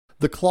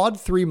The Claude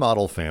 3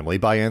 model family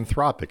by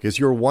Anthropic is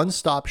your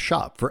one-stop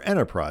shop for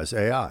enterprise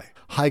AI.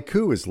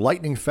 Haiku is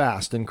lightning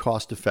fast and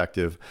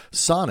cost-effective,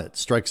 Sonnet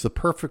strikes the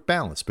perfect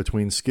balance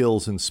between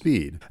skills and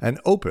speed,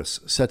 and Opus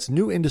sets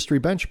new industry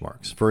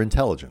benchmarks for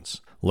intelligence.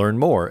 Learn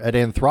more at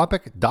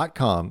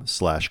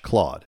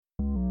anthropic.com/Claude.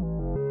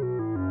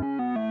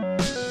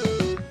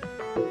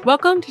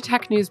 Welcome to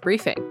Tech News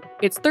Briefing.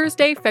 It's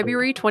Thursday,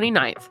 February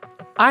 29th.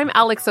 I'm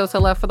Alex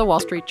Sosola for The Wall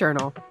Street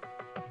Journal.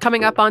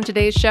 Coming up on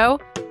today's show,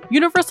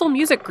 Universal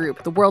Music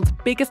Group, the world's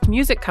biggest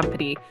music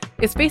company,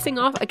 is facing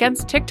off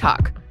against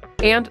TikTok,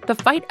 and the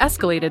fight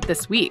escalated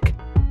this week.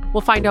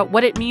 We'll find out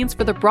what it means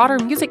for the broader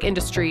music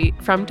industry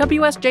from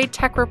WSJ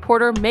tech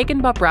reporter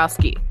Megan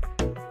Bobrowski.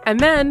 And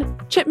then,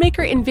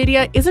 chipmaker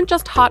Nvidia isn't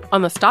just hot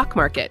on the stock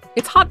market,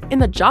 it's hot in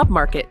the job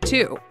market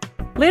too.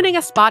 Landing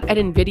a spot at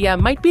Nvidia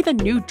might be the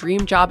new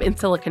dream job in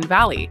Silicon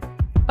Valley.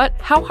 But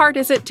how hard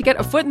is it to get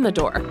a foot in the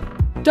door?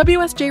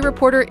 WSJ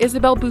reporter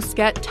Isabelle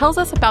Bousquet tells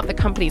us about the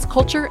company's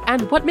culture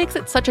and what makes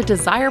it such a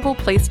desirable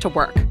place to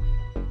work.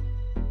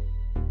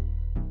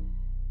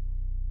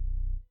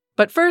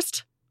 But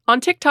first,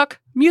 on TikTok,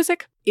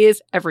 music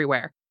is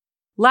everywhere.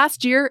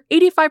 Last year,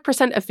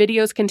 85% of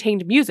videos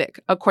contained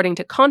music, according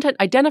to content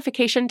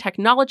identification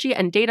technology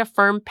and data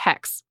firm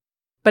PEX.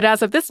 But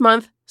as of this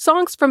month,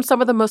 songs from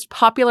some of the most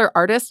popular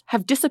artists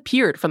have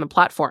disappeared from the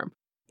platform.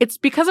 It's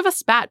because of a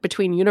spat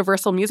between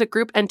Universal Music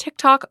Group and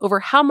TikTok over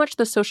how much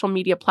the social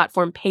media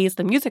platform pays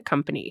the music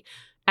company.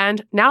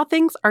 And now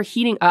things are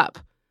heating up.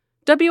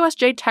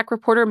 WSJ tech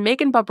reporter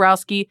Megan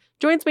Bobrowski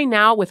joins me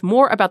now with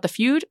more about the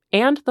feud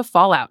and the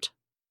fallout.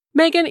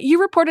 Megan,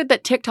 you reported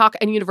that TikTok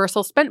and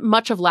Universal spent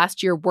much of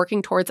last year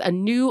working towards a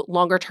new,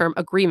 longer-term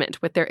agreement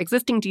with their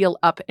existing deal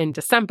up in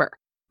December.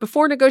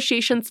 Before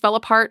negotiations fell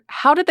apart,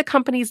 how did the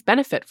companies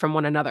benefit from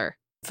one another?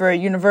 For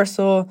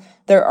Universal,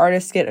 their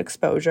artists get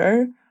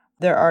exposure.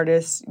 Their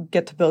artists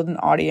get to build an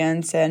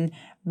audience. And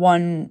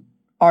one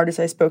artist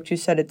I spoke to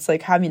said it's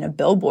like having a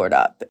billboard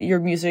up. Your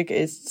music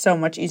is so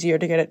much easier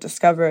to get it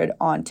discovered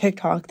on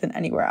TikTok than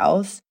anywhere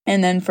else.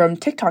 And then from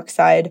TikTok's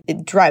side,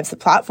 it drives the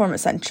platform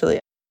essentially.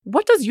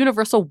 What does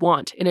Universal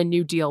want in a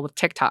new deal with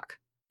TikTok?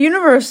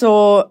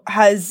 Universal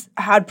has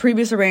had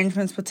previous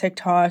arrangements with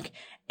TikTok,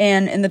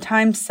 and in the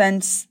time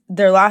since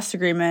their last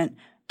agreement,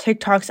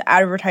 TikTok's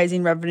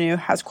advertising revenue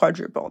has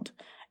quadrupled.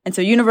 And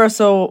so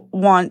Universal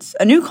wants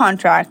a new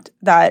contract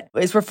that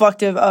is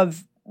reflective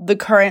of the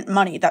current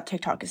money that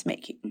TikTok is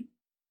making.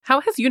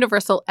 How has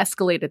Universal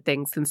escalated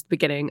things since the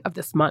beginning of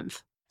this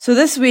month? So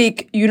this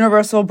week,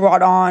 Universal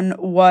brought on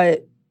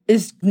what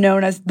is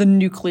known as the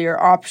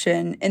nuclear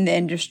option in the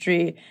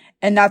industry,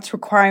 and that's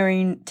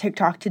requiring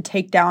TikTok to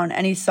take down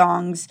any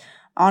songs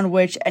on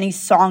which any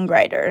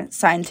songwriter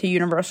signed to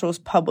Universal's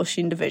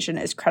publishing division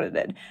is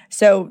credited.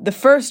 So the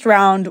first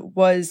round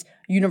was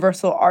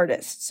Universal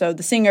artists, so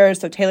the singers,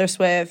 so Taylor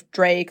Swift,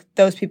 Drake,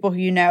 those people who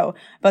you know.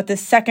 But the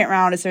second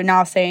round is they're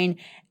now saying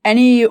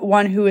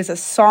anyone who is a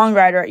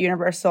songwriter at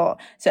Universal,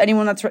 so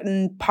anyone that's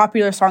written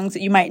popular songs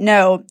that you might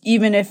know,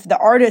 even if the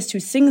artist who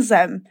sings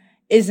them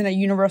isn't a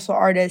Universal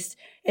artist,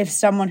 if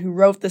someone who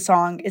wrote the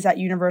song is at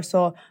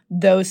Universal,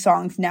 those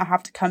songs now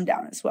have to come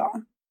down as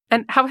well.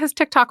 And how has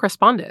TikTok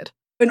responded?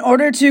 In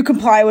order to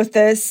comply with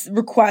this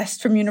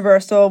request from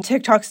Universal,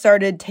 TikTok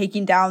started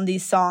taking down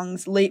these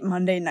songs late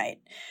Monday night.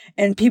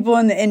 And people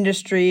in the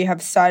industry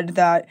have said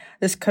that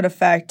this could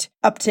affect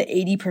up to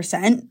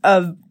 80%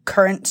 of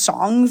current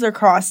songs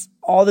across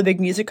all the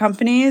big music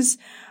companies.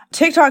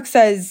 TikTok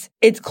says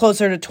it's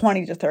closer to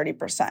 20 to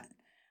 30%.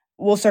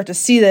 We'll start to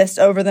see this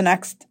over the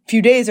next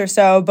few days or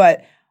so,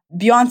 but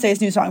Beyonce's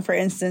new song, for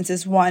instance,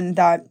 is one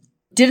that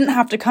didn't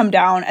have to come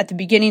down at the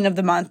beginning of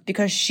the month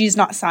because she's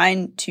not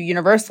signed to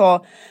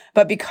Universal,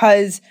 but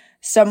because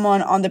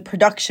someone on the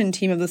production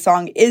team of the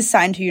song is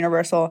signed to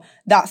Universal,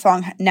 that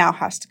song now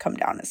has to come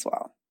down as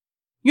well.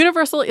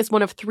 Universal is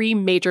one of 3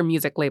 major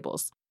music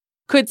labels.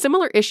 Could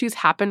similar issues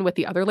happen with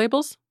the other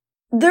labels?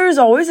 There's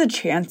always a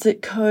chance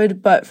it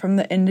could, but from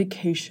the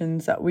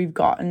indications that we've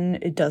gotten,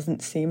 it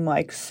doesn't seem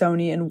like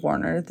Sony and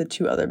Warner, the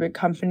 2 other big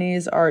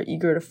companies, are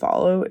eager to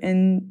follow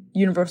in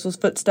Universal's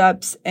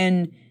footsteps.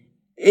 And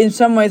in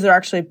some ways, they're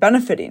actually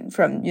benefiting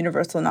from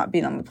Universal not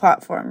being on the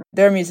platform.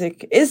 Their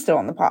music is still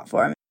on the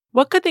platform.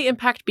 What could the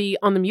impact be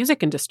on the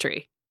music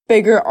industry?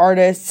 Bigger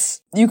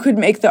artists, you could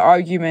make the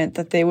argument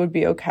that they would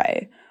be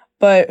okay.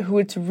 But who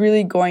it's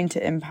really going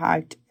to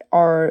impact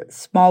are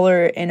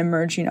smaller and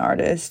emerging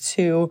artists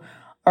who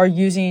are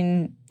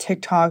using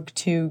TikTok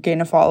to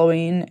gain a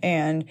following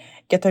and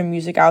get their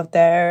music out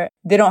there.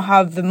 They don't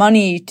have the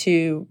money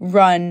to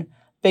run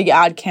big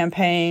ad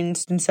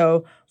campaigns. And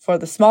so for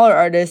the smaller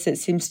artists, it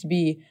seems to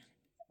be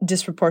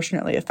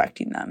disproportionately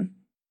affecting them.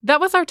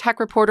 That was our tech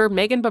reporter,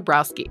 Megan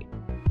Bobrowski.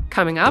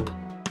 Coming up,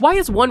 why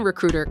is one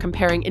recruiter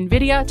comparing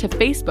Nvidia to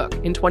Facebook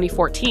in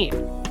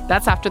 2014?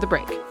 That's after the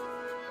break.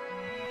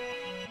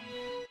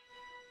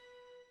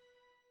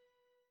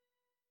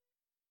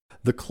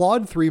 The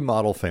Claude 3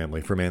 model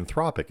family from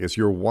Anthropic is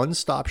your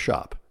one-stop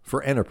shop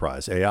for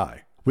enterprise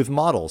AI. With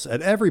models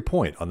at every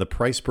point on the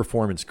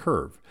price-performance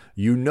curve,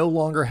 you no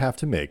longer have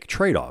to make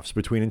trade-offs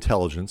between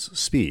intelligence,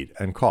 speed,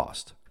 and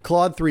cost.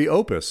 Claude 3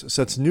 Opus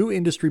sets new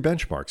industry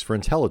benchmarks for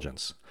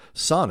intelligence.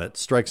 Sonnet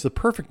strikes the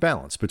perfect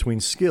balance between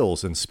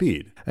skills and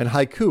speed, and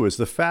Haiku is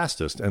the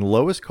fastest and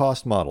lowest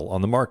cost model on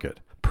the market,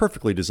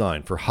 perfectly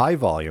designed for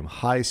high-volume,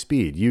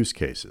 high-speed use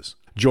cases.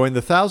 Join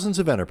the thousands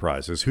of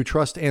enterprises who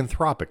trust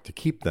Anthropic to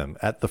keep them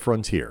at the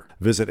frontier.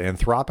 Visit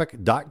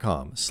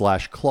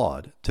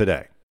anthropic.com/Claude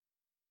today.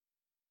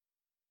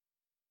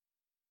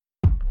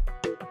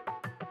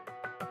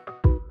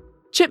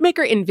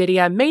 Chipmaker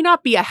Nvidia may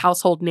not be a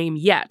household name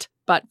yet,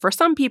 but for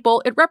some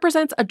people, it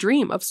represents a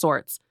dream of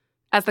sorts.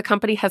 As the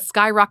company has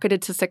skyrocketed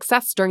to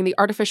success during the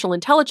artificial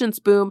intelligence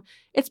boom,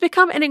 it's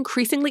become an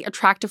increasingly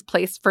attractive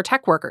place for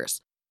tech workers.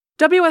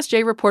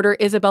 WSJ reporter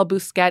Isabelle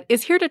Bousquet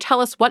is here to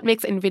tell us what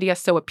makes Nvidia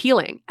so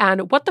appealing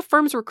and what the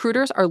firm's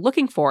recruiters are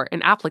looking for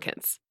in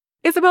applicants.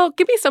 Isabelle,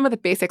 give me some of the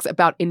basics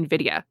about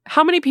Nvidia.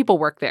 How many people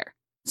work there?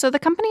 So the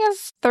company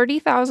has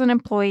 30,000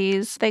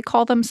 employees. They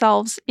call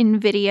themselves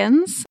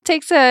Nvidians. It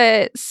takes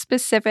a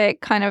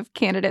specific kind of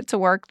candidate to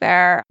work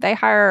there. They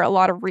hire a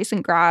lot of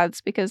recent grads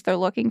because they're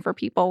looking for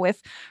people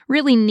with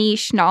really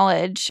niche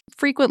knowledge.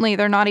 Frequently,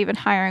 they're not even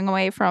hiring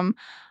away from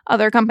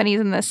other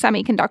companies in the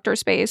semiconductor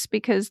space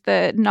because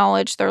the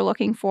knowledge they're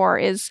looking for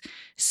is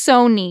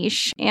so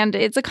niche. And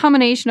it's a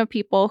combination of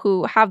people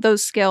who have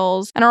those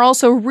skills and are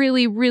also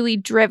really, really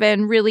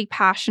driven, really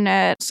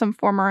passionate. Some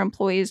former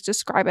employees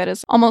describe it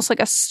as almost like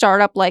a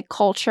startup-like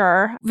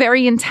culture.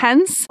 Very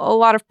intense, a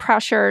lot of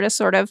pressure to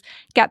sort of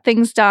get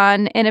things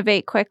done,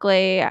 innovate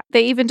quickly.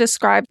 They even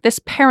describe this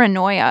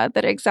paranoia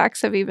that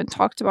execs have even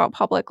talked about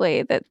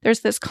publicly, that there's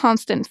this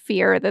constant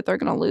fear that they're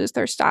going to lose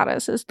their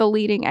status as the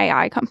leading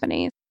AI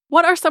company.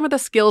 What are some of the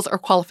skills or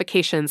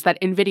qualifications that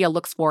Nvidia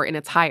looks for in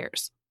its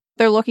hires?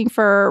 They're looking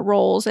for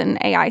roles in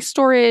AI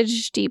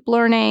storage, deep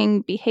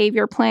learning,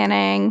 behavior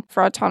planning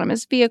for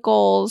autonomous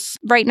vehicles.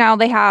 Right now,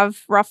 they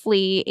have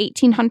roughly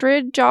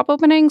 1,800 job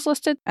openings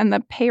listed, and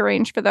the pay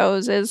range for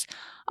those is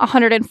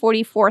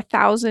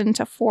 $144,000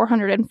 to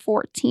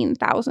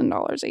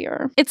 $414,000 a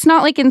year. It's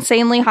not like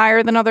insanely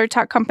higher than other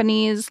tech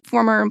companies.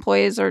 Former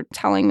employees are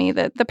telling me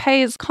that the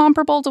pay is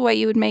comparable to what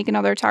you would make in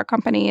other tech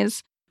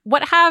companies.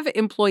 What have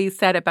employees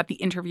said about the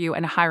interview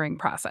and hiring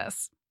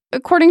process?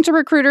 According to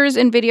recruiters,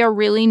 Nvidia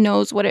really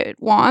knows what it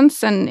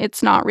wants, and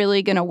it's not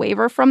really going to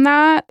waver from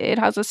that. It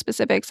has a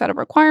specific set of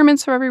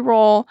requirements for every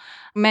role.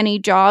 Many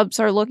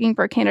jobs are looking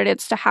for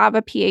candidates to have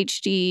a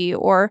PhD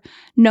or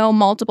know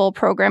multiple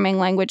programming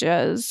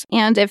languages.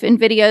 And if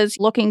Nvidia is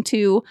looking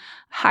to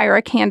hire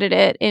a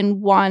candidate in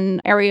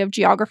one area of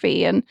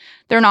geography and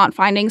they're not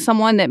finding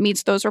someone that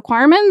meets those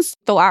requirements,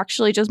 they'll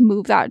actually just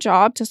move that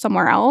job to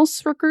somewhere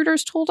else,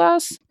 recruiters told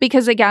us,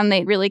 because again,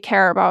 they really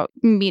care about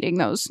meeting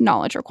those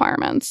knowledge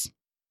requirements.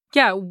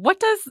 Yeah, what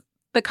does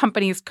the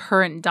company's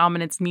current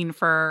dominance mean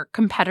for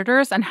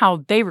competitors and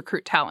how they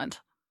recruit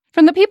talent?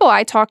 From the people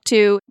I talked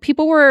to,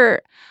 people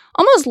were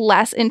almost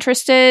less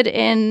interested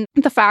in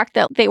the fact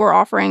that they were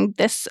offering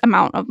this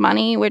amount of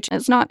money, which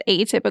is not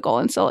atypical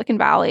in Silicon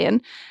Valley,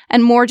 and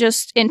more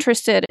just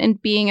interested in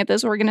being at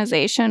this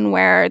organization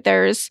where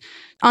there's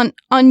an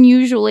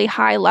unusually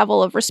high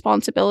level of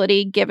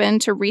responsibility given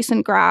to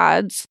recent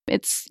grads.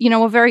 It's,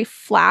 a very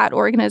flat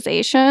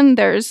organization.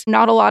 There's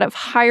not a lot of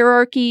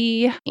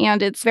hierarchy,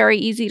 and it's very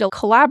easy to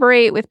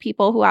collaborate with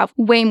people who have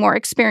way more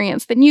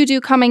experience than you do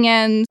coming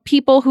in.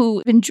 People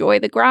who enjoy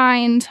the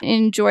grind,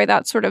 enjoy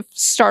that sort of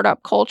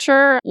startup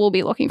culture, will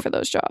be looking for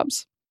those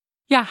jobs.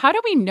 Yeah, how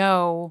do we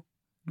know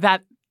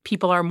that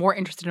people are more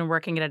interested in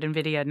working at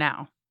Nvidia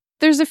now?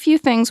 There's a few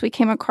things we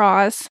came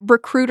across.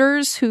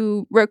 Recruiters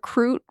who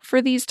recruit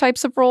for these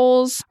types of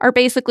roles are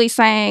basically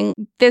saying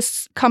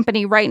this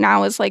company right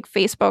now is like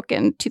Facebook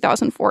in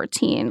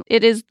 2014.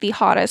 It is the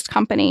hottest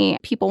company.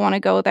 People want to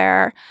go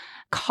there.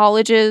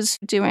 Colleges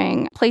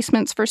doing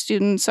placements for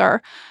students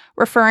are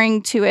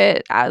referring to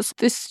it as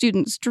the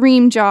student's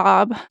dream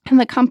job. And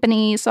the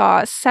company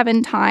saw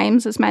 7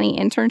 times as many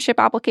internship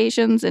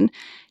applications in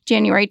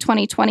January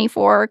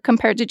 2024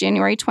 compared to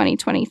January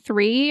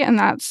 2023. And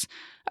that's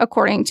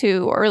according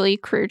to early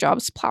career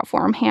jobs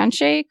platform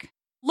Handshake.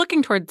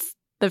 Looking towards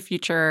the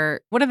future,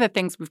 one of the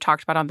things we've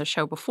talked about on the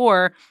show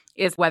before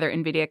is whether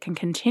Nvidia can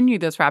continue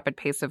this rapid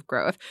pace of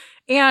growth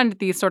and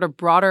these sort of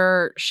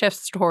broader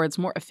shifts towards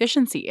more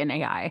efficiency in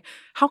AI.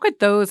 How could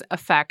those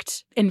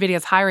affect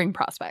Nvidia's hiring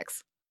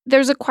prospects?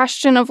 There's a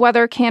question of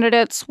whether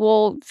candidates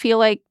will feel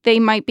like they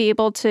might be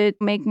able to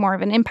make more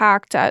of an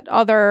impact at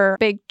other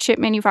big chip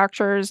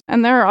manufacturers.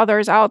 And there are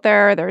others out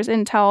there. There's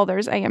Intel,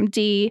 there's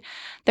AMD.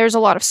 There's a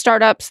lot of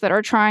startups that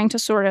are trying to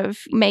sort of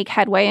make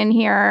headway in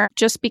here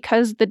just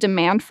because the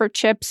demand for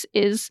chips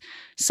is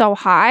so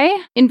high.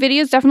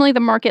 NVIDIA is definitely the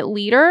market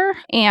leader.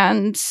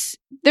 And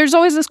there's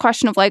always this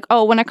question of like,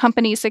 when a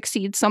company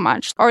succeeds so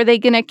much, are they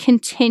going to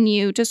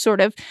continue to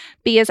sort of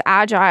be as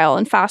agile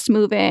and fast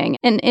moving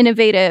and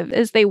innovative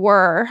as they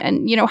were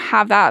and,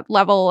 have that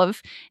level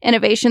of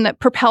innovation that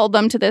propelled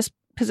them to this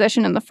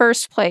position in the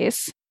first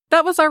place?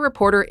 That was our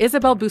reporter,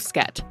 Isabelle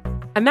Bousquet.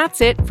 And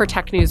that's it for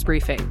Tech News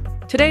Briefing.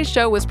 Today's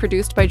show was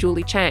produced by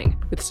Julie Chang,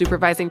 with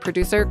supervising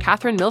producer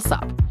Catherine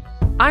Millsop.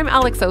 I'm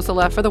Alex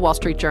Osala for The Wall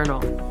Street Journal.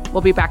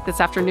 We'll be back this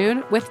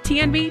afternoon with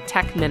TNB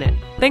Tech Minute.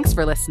 Thanks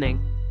for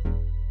listening.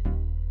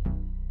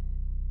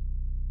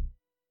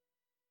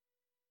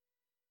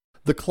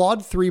 The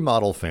Claude 3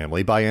 model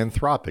family by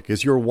Anthropic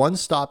is your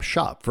one-stop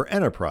shop for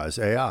enterprise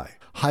AI.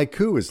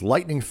 Haiku is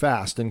lightning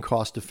fast and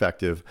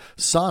cost-effective,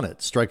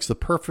 Sonnet strikes the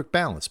perfect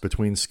balance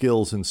between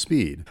skills and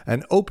speed,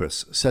 and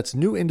Opus sets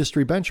new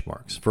industry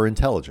benchmarks for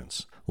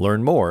intelligence.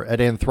 Learn more at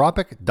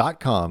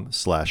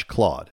anthropic.com/Claude.